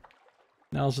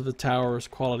 Knells of the towers.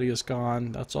 Quality is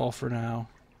gone. That's all for now.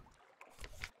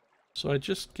 So I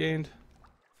just gained...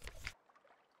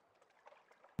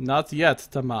 Not yet,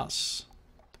 Tomas.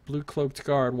 The blue-cloaked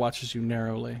guard watches you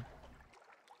narrowly.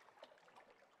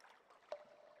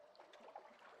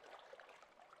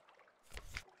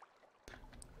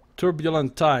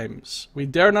 Turbulent times. We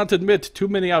dare not admit too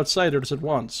many outsiders at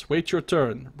once. Wait your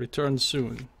turn. Return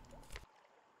soon.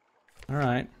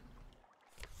 Alright.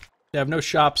 They have no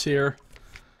shops here.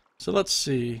 So let's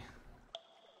see.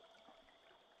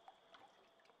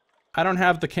 I don't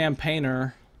have the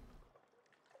campaigner.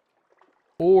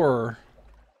 Or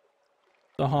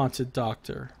the haunted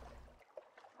doctor.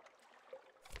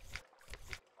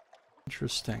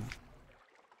 Interesting.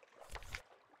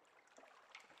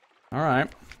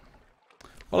 Alright.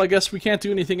 Well, I guess we can't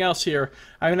do anything else here.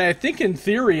 I mean, I think in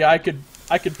theory I could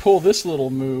pull this little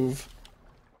move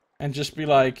and just be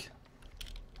like,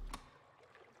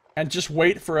 and just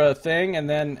wait for a thing and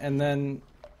then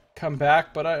come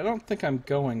back, but I don't think I'm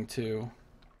going to.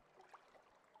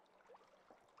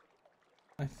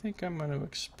 I think I'm going to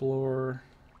explore.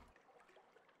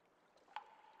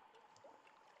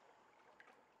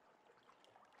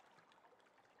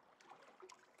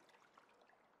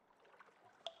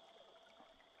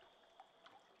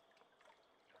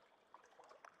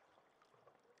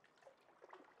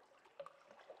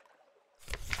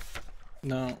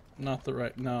 No, not the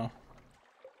right, no.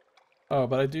 Oh,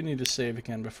 but I do need to save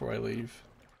again before I leave.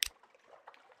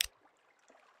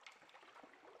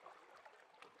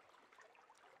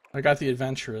 I got the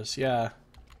adventurous, yeah.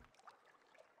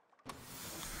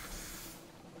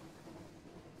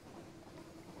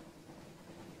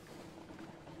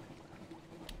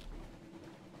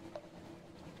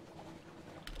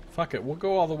 Fuck it, we'll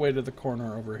go all the way to the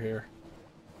corner over here.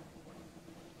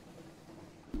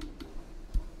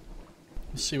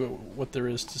 Let's see what there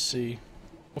is to see.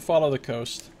 We'll follow the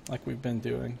coast, like we've been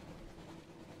doing.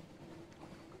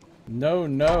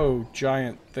 No,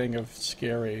 giant thing of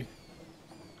scary.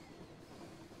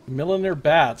 Milliner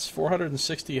bats,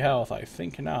 460 health. I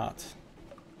think not.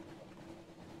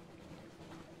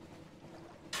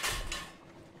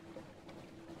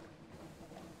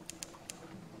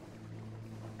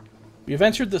 We have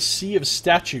entered the Sea of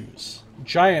Statues.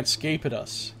 Giants gape at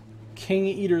us. King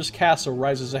Eater's castle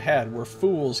rises ahead, where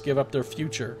fools give up their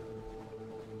future.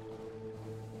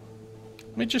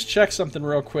 Let me just check something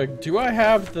real quick. Do I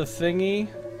have the thingy?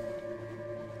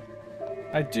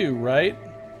 I do, right?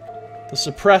 The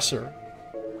suppressor.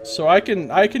 So I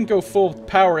can go full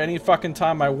power any fucking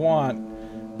time I want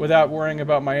without worrying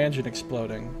about my engine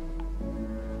exploding.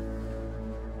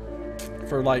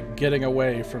 For, like, getting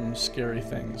away from scary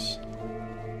things.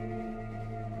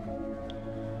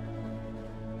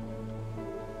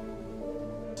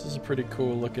 This is a pretty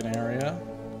cool looking area.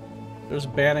 There's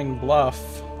Banning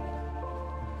Bluff.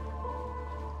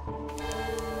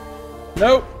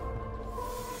 Nope!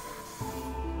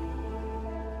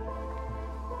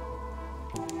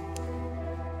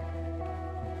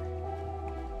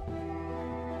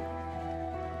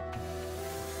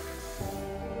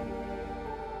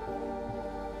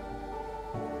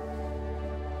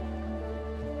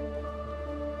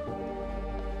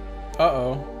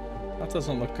 Uh-oh. That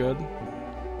doesn't look good.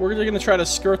 We're going to try to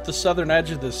skirt the southern edge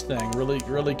of this thing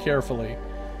really carefully.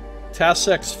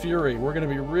 Tassek's Fury. We're going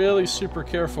to be really super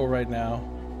careful right now.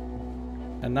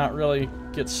 And not really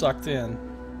get sucked in.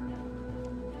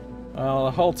 Well,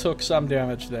 the hull took some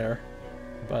damage there.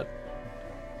 But...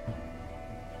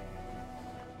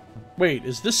 wait,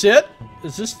 is this it?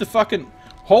 Is this the fucking...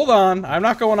 hold on, I'm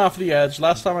not going off the edge.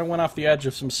 Last time I went off the edge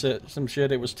of some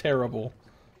shit, it was terrible.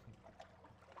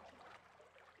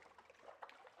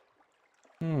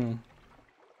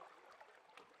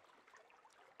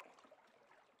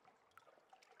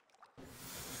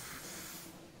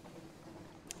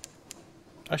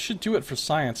 I should do it for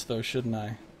science, though, shouldn't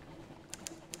I?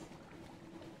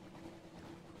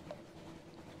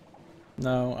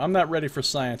 No, I'm not ready for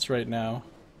science right now.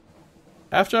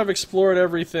 After I've explored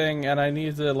everything and I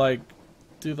need to, like,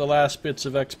 do the last bits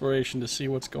of exploration to see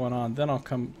what's going on, then I'll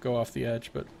go off the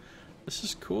edge, but this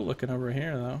is cool looking over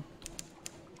here, though.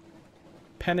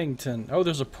 Pennington. Oh,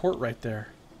 there's a port right there.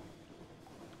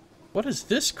 What is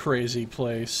this crazy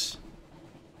place?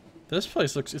 This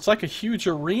place looks... it's like a huge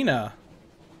arena.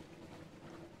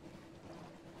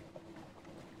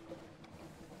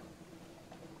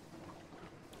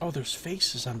 Oh, there's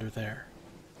faces under there.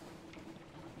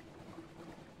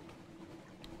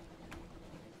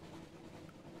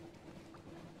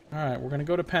 Alright, we're gonna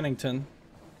go to Pennington.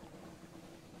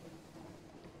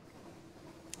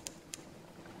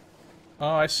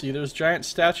 Oh, I see. There's giant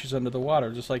statues under the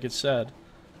water, just like it said.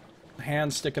 A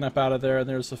hand sticking up out of there, and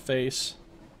there's the face.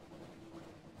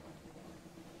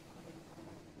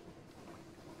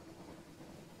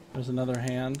 There's another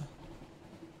hand.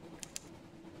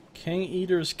 King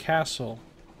Eater's Castle.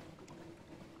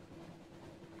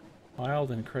 Wild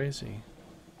and crazy.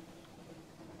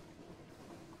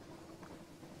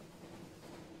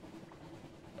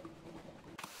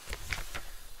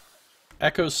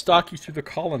 Echoes stalk you through the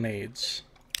colonnades.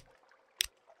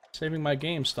 Saving my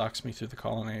game stalks me through the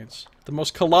colonnades. The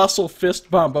most colossal fist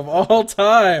bump of all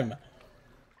time!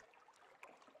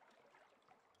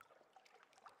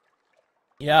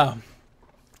 Yeah.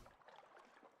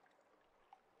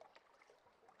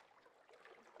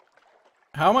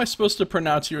 How am I supposed to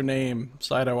pronounce your name,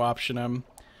 Cyto Optionum?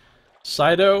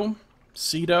 Cyto?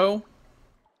 Cedo?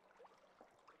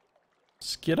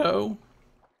 Skiddo?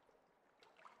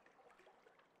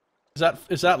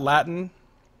 Is that Latin?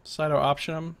 Cyto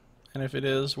Optionum? And if it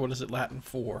is, what is it Latin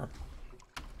for?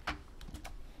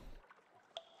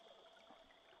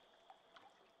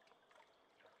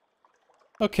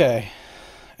 Okay.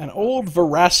 An old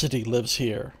veracity lives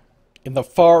here, in the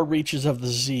far reaches of the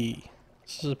Z.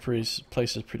 This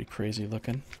place is pretty crazy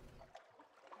looking.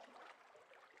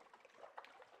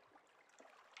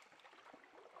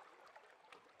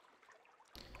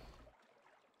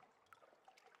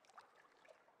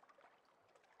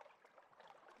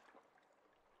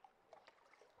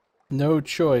 No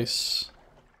choice.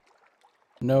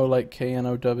 No like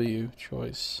K-N-O-W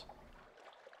choice.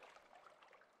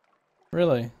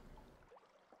 Really?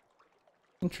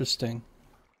 Interesting.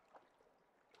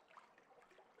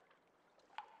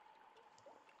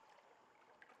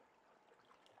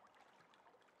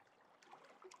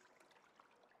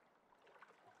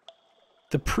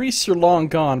 The priests are long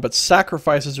gone, but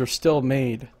sacrifices are still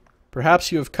made.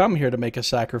 Perhaps you have come here to make a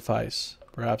sacrifice.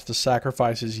 Perhaps the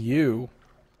sacrifice is you.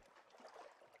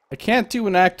 I can't do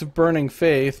an act of burning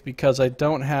faith because I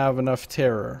don't have enough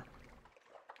terror.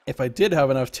 If I did have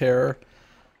enough terror,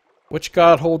 which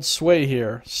god holds sway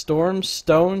here? Storm,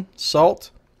 stone,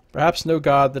 salt? Perhaps no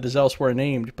god that is elsewhere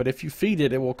named, but if you feed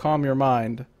it, it will calm your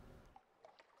mind.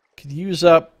 Could use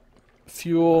up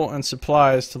fuel and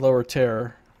supplies to lower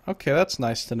terror. Okay, that's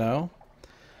nice to know.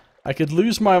 I could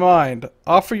lose my mind.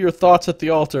 Offer your thoughts at the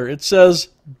altar. It says,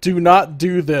 do not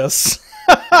do this.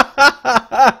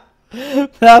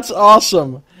 That's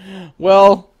awesome.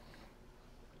 Well,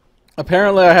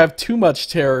 apparently I have too much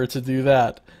terror to do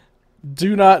that.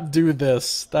 Do not do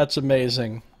this. That's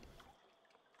amazing.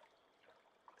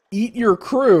 Eat your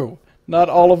crew. Not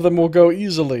all of them will go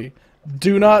easily.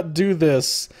 Do not do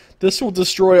this. This will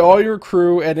destroy all your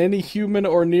crew and any human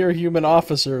or near-human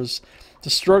officers. The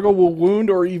struggle will wound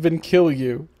or even kill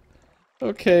you.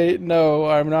 Okay, no,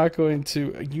 I'm not going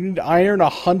to. You need iron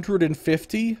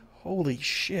 150? Holy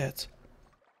shit.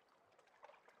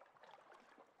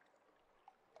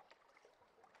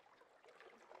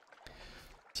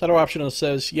 Shadow optional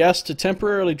says, yes, to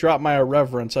temporarily drop my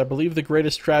irreverence. I believe the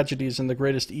greatest tragedies and the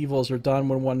greatest evils are done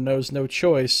when one knows no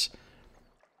choice,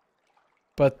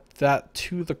 but that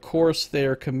to the course they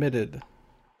are committed.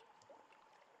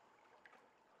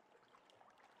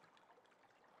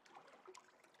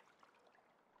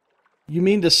 You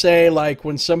mean to say, like,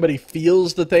 when somebody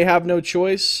feels that they have no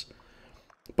choice,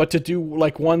 but to do,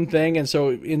 like, one thing, and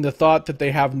so in the thought that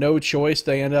they have no choice,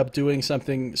 they end up doing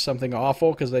something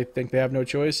awful because they think they have no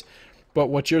choice? But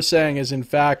what you're saying is, in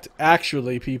fact,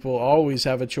 actually, people always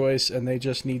have a choice, and they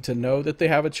just need to know that they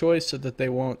have a choice so that they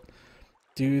won't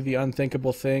do the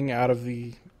unthinkable thing out of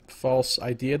the false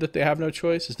idea that they have no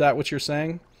choice? Is that what you're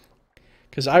saying?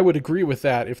 Because I would agree with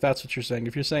that if that's what you're saying.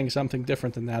 If you're saying something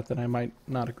different than that, then I might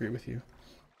not agree with you.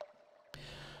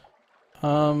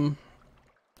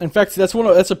 In fact,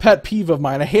 that's a pet peeve of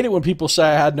mine. I hate it when people say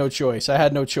I had no choice. I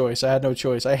had no choice. I had no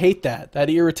choice. I hate that. That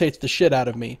irritates the shit out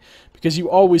of me because you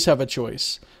always have a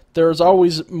choice. There's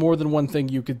always more than one thing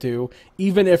you could do,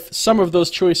 even if some of those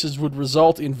choices would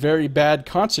result in very bad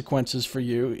consequences for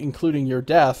you, including your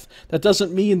death. That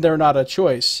doesn't mean they're not a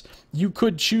choice. You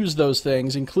could choose those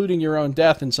things, including your own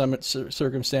death in some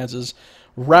circumstances,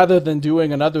 rather than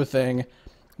doing another thing,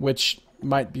 which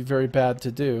might be very bad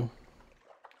to do.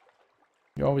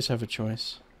 You always have a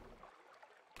choice.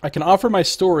 I can offer my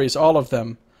stories, all of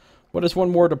them. What is one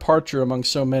more departure among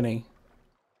so many?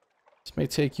 This may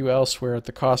take you elsewhere at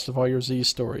the cost of all your Z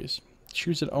stories.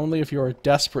 Choose it only if you are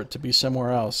desperate to be somewhere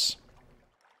else.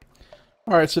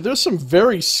 Alright, so there's some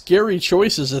very scary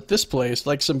choices at this place,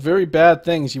 like some very bad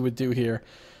things you would do here.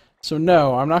 So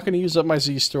no, I'm not going to use up my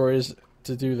Z stories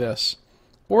to do this.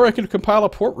 Or I could compile a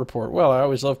port report. Well, I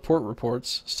always love port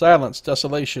reports. Silence,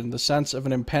 desolation, the sense of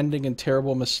an impending and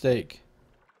terrible mistake.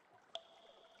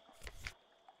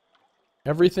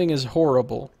 Everything is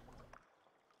horrible.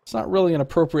 It's not really an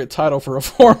appropriate title for a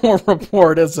formal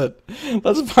report, is it?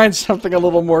 Let's find something a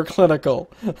little more clinical.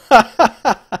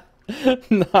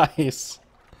 Nice.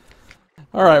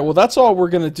 Alright, well that's all we're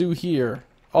going to do here.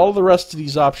 All the rest of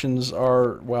these options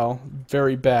are, well,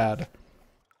 very bad.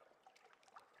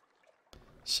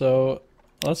 So,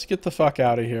 let's get the fuck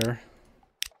out of here.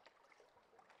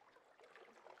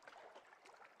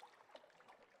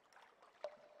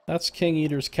 That's King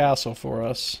Eater's castle for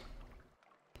us.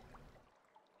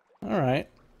 Alright.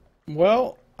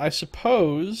 Well, I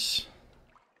suppose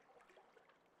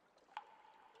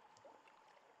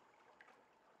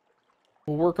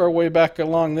we'll work our way back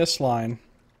along this line.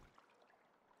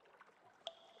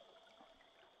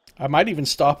 I might even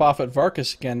stop off at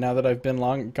Varkas again now that I've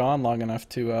been gone long enough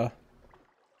to, I'm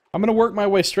going to work my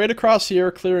way straight across here,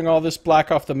 clearing all this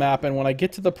black off the map, and when I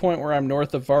get to the point where I'm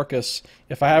north of Varkas,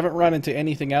 if I haven't run into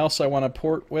anything else I want to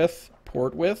port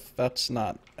with? That's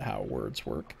not how words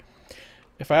work.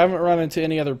 If I haven't run into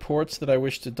any other ports that I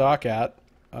wish to dock at,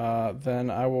 then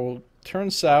I will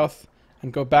turn south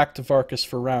and go back to Varkas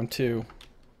for round 2.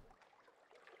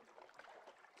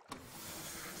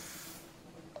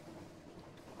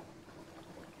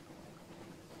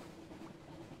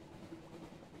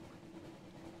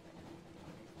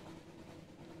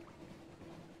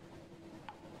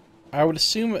 I would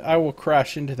assume I will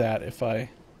crash into that if I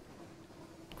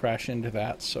crash into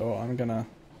that, so I'm gonna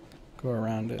go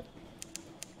around it.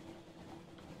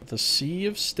 The Sea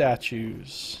of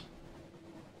Statues.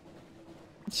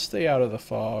 Let's stay out of the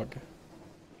fog.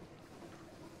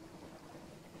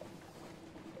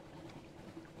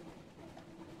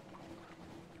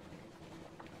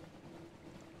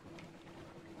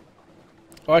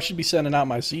 Oh, I should be sending out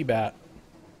my Z-Bat.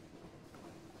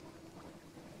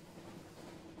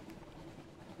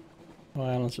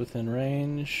 Islands within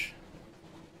range.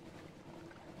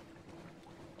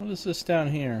 What is this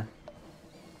down here?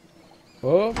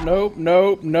 Oh, nope,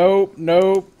 nope, nope,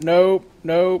 nope, nope,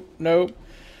 nope, nope.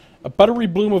 A buttery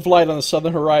bloom of light on the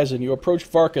southern horizon. You approach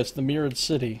Varkas, the mirrored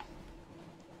city.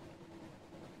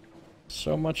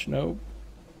 So much nope.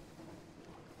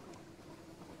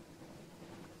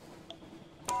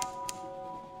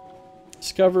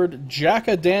 Discovered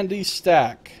Jack-a-Dandy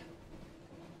Stack.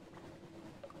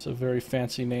 It's a very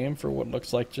fancy name for what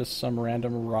looks like just some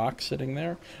random rock sitting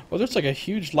there. Oh, there's like a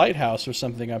huge lighthouse or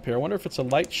something up here. I wonder if it's a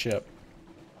lightship.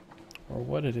 Or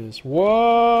what it is.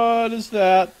 What is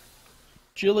that?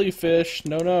 Jellyfish.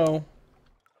 No, no.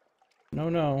 No,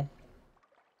 no.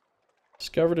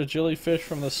 Discovered a jellyfish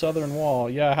from the southern wall.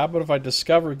 Yeah, how about if I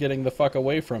discover getting the fuck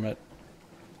away from it?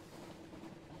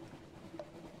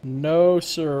 No,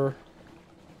 sir.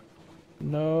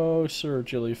 No, sir,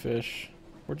 jellyfish.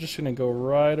 We're just gonna go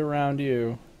right around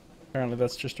you. Apparently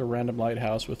that's just a random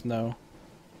lighthouse with no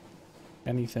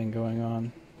anything going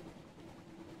on.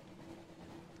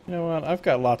 You know what? I've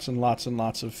got lots and lots and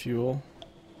lots of fuel.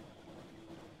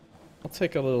 I'll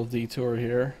take a little detour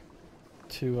here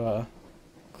to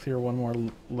clear one more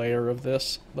layer of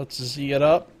this. Let's Z it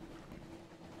up.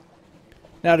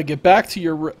 Now to get back to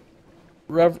your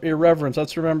irreverence,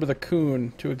 let's remember the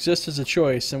coon. To exist is a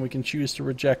choice, and we can choose to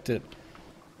reject it.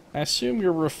 I assume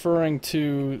you're referring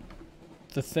to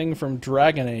the thing from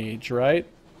Dragon Age, right?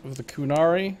 Of the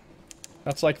Kunari?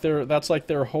 That's like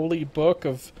their holy book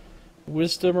of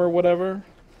wisdom or whatever.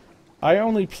 I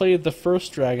only played the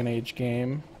first Dragon Age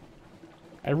game.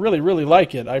 I really, really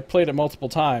like it. I played it multiple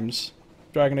times.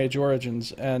 Dragon Age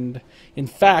Origins, and in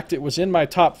fact it was in my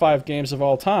top 5 games of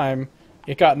all time.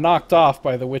 It got knocked off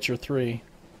by The Witcher 3.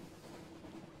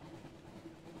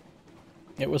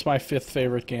 It was my 5th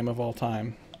favorite game of all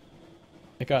time.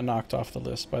 It got knocked off the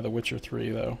list by The Witcher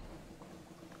 3, though.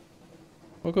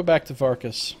 We'll go back to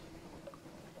Varkas.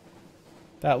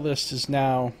 That list is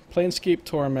now Planescape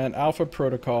Torment, Alpha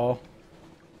Protocol,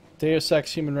 Deus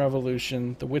Ex Human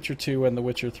Revolution, The Witcher 2, and The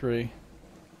Witcher 3.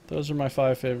 Those are my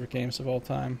 5 favorite games of all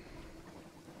time.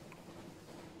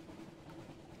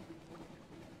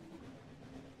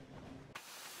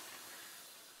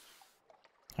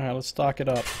 Alright, let's stock it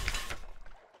up.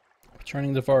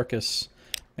 Returning to Varkas.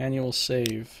 Manual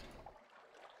save.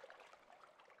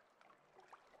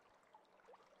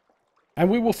 And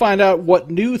we will find out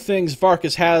what new things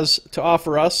Varkas has to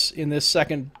offer us in this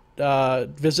second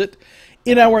visit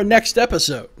in our next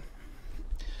episode.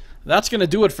 That's going to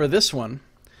do it for this one.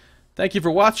 Thank you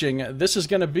for watching. This is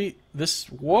going to be...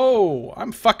 Whoa!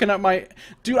 I'm fucking up my...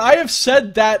 Dude, I have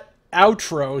said that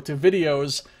outro to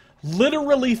videos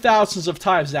literally thousands of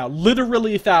times now.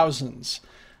 Literally thousands.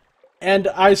 And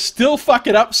I still fuck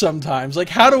it up sometimes. Like,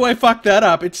 how do I fuck that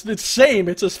up? It's the same.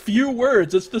 It's a few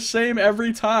words. It's the same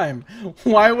every time.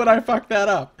 Why would I fuck that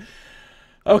up?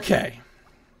 Okay.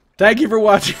 Thank you for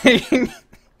watching.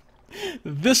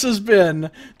 This has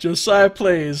been Josiah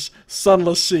Plays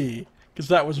Sunless Sea. Because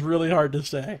that was really hard to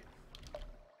say.